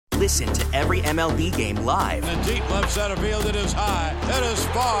Listen to every MLB game live. In the deep left center field, it is high, it is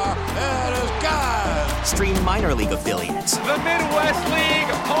far, it is gone. Stream minor league affiliates. The Midwest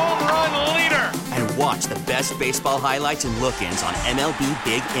League home run leader. And watch the best baseball highlights and look-ins on MLB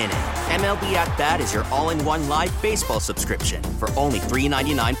Big Inning. MLB At Bat is your all-in-one live baseball subscription for only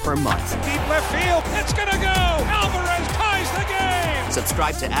 $3.99 per month. Deep left field, it's gonna go. Alvarez ties the game.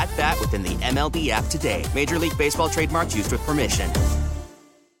 Subscribe to At Bat within the MLB app today. Major League Baseball trademarks used with permission.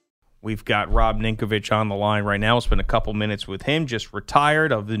 We've got Rob Ninkovich on the line right now. We'll spend a couple minutes with him, just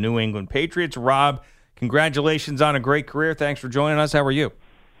retired of the New England Patriots. Rob, congratulations on a great career. Thanks for joining us. How are you?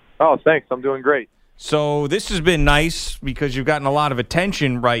 Oh, thanks. I'm doing great. So this has been nice because you've gotten a lot of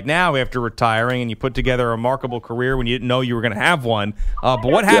attention right now after retiring, and you put together a remarkable career when you didn't know you were going to have one. But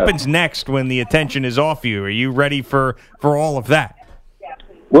what happens next when the attention is off you? Are you ready for all of that?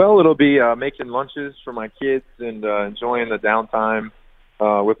 Well, it'll be making lunches for my kids and enjoying the downtime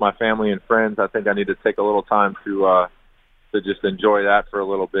with my family and friends. I think I need to take a little time to just enjoy that for a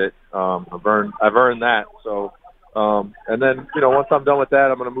little bit. I've earned that. So, and then once I'm done with that,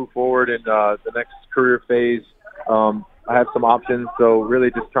 I'm going to move forward in the next career phase. I have some options, so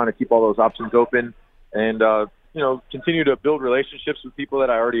really just trying to keep all those options open and continue to build relationships with people that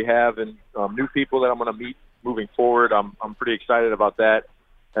I already have and new people that I'm going to meet moving forward. I'm pretty excited about that.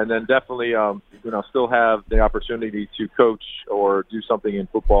 And then definitely, still have the opportunity to coach or do something in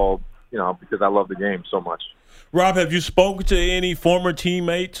football, because I love the game so much. Rob, have you spoken to any former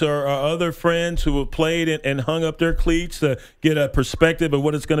teammates or other friends who have played and hung up their cleats to get a perspective of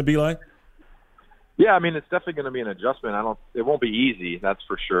what it's going to be like? Yeah, I mean, it's definitely going to be an adjustment. It won't be easy, that's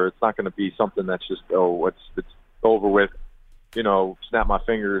for sure. It's not going to be something that's just, it's over with, snap my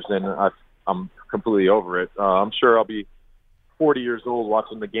fingers and I'm completely over it. I'm sure I'll be 40 years old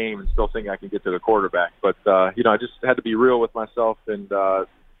watching the game and still think I can get to the quarterback. But, I just had to be real with myself and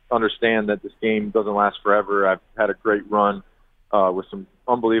understand that this game doesn't last forever. I've had a great run with some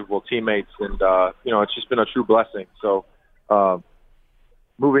unbelievable teammates, and, it's just been a true blessing. So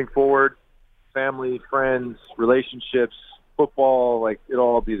moving forward, family, friends, relationships, football, it'll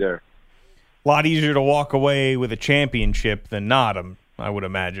all be there. A lot easier to walk away with a championship than not, I would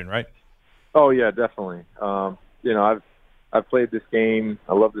imagine, right? Oh, yeah, definitely. I've played this game.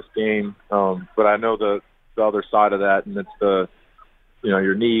 I love this game. But I know the other side of that, and it's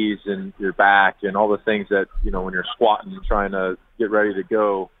your knees and your back and all the things that, when you're squatting and trying to get ready to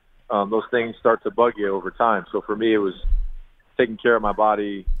go, those things start to bug you over time. So for me, it was taking care of my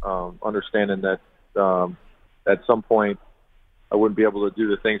body, understanding that at some point I wouldn't be able to do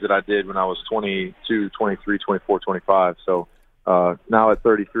the things that I did when I was 22, 23, 24, 25. So now at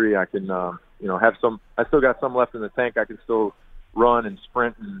 33, I can have some – I still got some left in the tank. I can still run and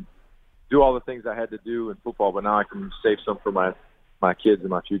sprint and do all the things I had to do in football, but now I can save some for my kids and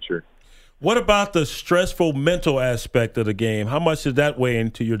my future. What about the stressful mental aspect of the game? How much did that weigh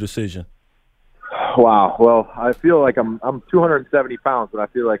into your decision? Wow. Well, I feel like I'm 270 pounds, but I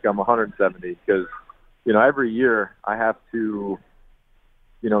feel like I'm 170 because, every year I have to,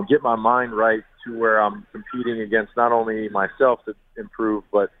 get my mind right to where I'm competing against not only myself to improve,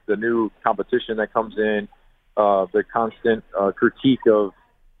 but the new competition that comes in, the constant critique of,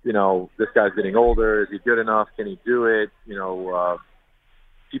 this guy's getting older. Is he good enough? Can he do it?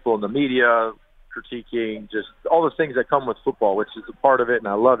 People in the media critiquing, just all the things that come with football, which is a part of it, and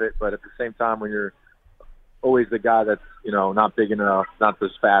I love it. But at the same time, when you're always the guy that's, not big enough, not the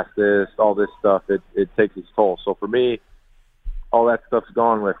fastest, all this stuff, it takes its toll. So for me, all that stuff's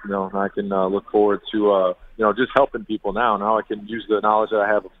gone with, and I can look forward to, just helping people now. Now I can use the knowledge that I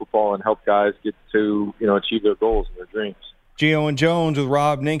have of football and help guys get to, achieve their goals and their dreams. Gio and Jones with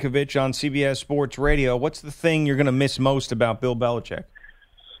Rob Ninkovich on CBS Sports Radio. What's the thing you're going to miss most about Bill Belichick?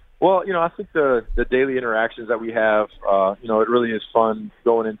 Well, I think the daily interactions that we have, it really is fun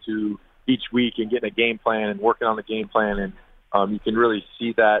going into each week and getting a game plan and working on the game plan. And you can really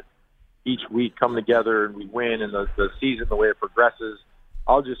see that each week come together and we win and the season, the way it progresses.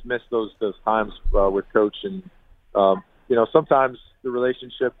 I'll just miss those times with Coach. And, sometimes the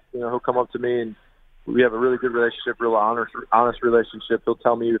relationship, he'll come up to me and we have a really good relationship, real honest relationship. He'll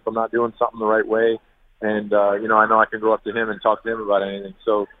tell me if I'm not doing something the right way. And, I know I can go up to him and talk to him about anything.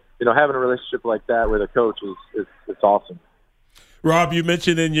 So, having a relationship like that with a coach is awesome. Rob, you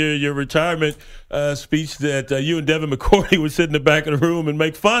mentioned in your retirement speech that you and Devin McCourty would sit in the back of the room and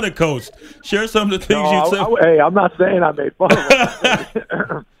make fun of Coach. Share some of the things you'd say. Hey, I'm not saying I made fun of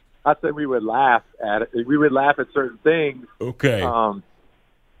him. I said we would laugh at it. We would laugh at certain things. Okay.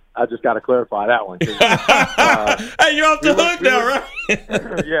 I just got to clarify that one. Hey, you're off the hook now,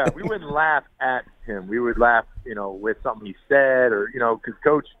 right? Yeah, we wouldn't laugh at him. We would laugh, with something he said or, because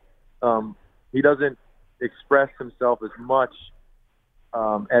Coach, he doesn't express himself as much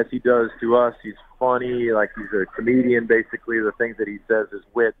as he does to us. He's funny, like he's a comedian. Basically, the things that he says is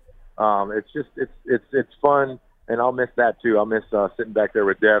wit. It's fun, and I'll miss that too. I'll miss sitting back there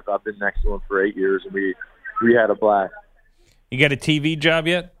with Dev. I've been next to him for 8 years, and we had a blast. You got a TV job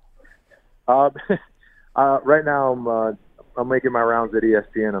yet? Right now, I'm making my rounds at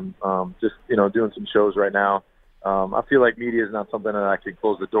ESPN. I'm just doing some shows right now. I feel like media is not something that I can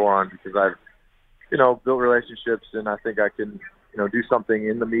close the door on because I've built relationships, and I think I can do something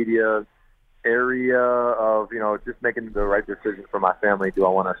in the media area of just making the right decision for my family. Do I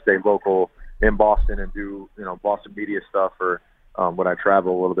want to stay local in Boston and do Boston media stuff, or would I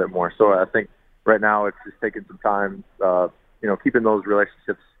travel a little bit more? So I think right now it's just taking some time, keeping those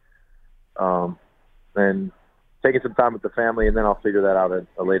relationships and taking some time with the family, and then I'll figure that out at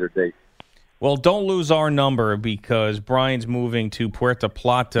a later date. Well, don't lose our number because Brian's moving to Puerto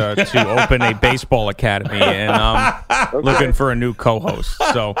Plata to open a baseball academy, and I'm looking for a new co-host.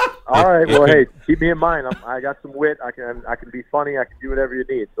 So, all right. Well, hey, keep me in mind. I got some wit. I can be funny. I can do whatever you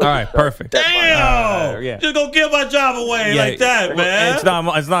need. So all right, perfect. Damn! Yeah. Just gonna give my job away like that, man. It's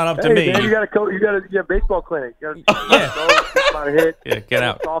not up to me. Man, you got a baseball clinic. You got to hit. Yeah, get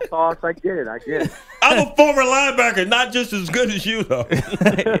out. Soft toss. I get it. I'm a former linebacker, not just as good as you, though.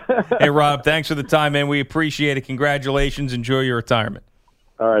 Hey, Rob, thanks for the time, man. We appreciate it. Congratulations. Enjoy your retirement.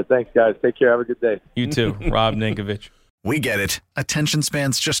 All right. Thanks, guys. Take care. Have a good day. You too. Rob Ninkovich. We get it. Attention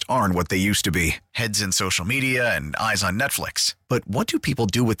spans just aren't what they used to be. Heads in social media and eyes on Netflix. But what do people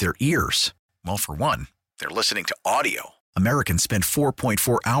do with their ears? Well, for one, they're listening to audio. Americans spend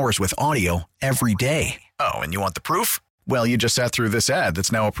 4.4 hours with audio every day. Oh, and you want the proof? Well, you just sat through this ad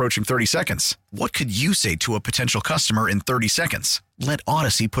that's now approaching 30 seconds. What could you say to a potential customer in 30 seconds? Let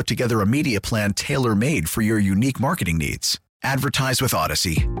Odyssey put together a media plan tailor-made for your unique marketing needs. Advertise with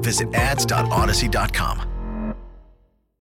Odyssey. Visit ads.odyssey.com.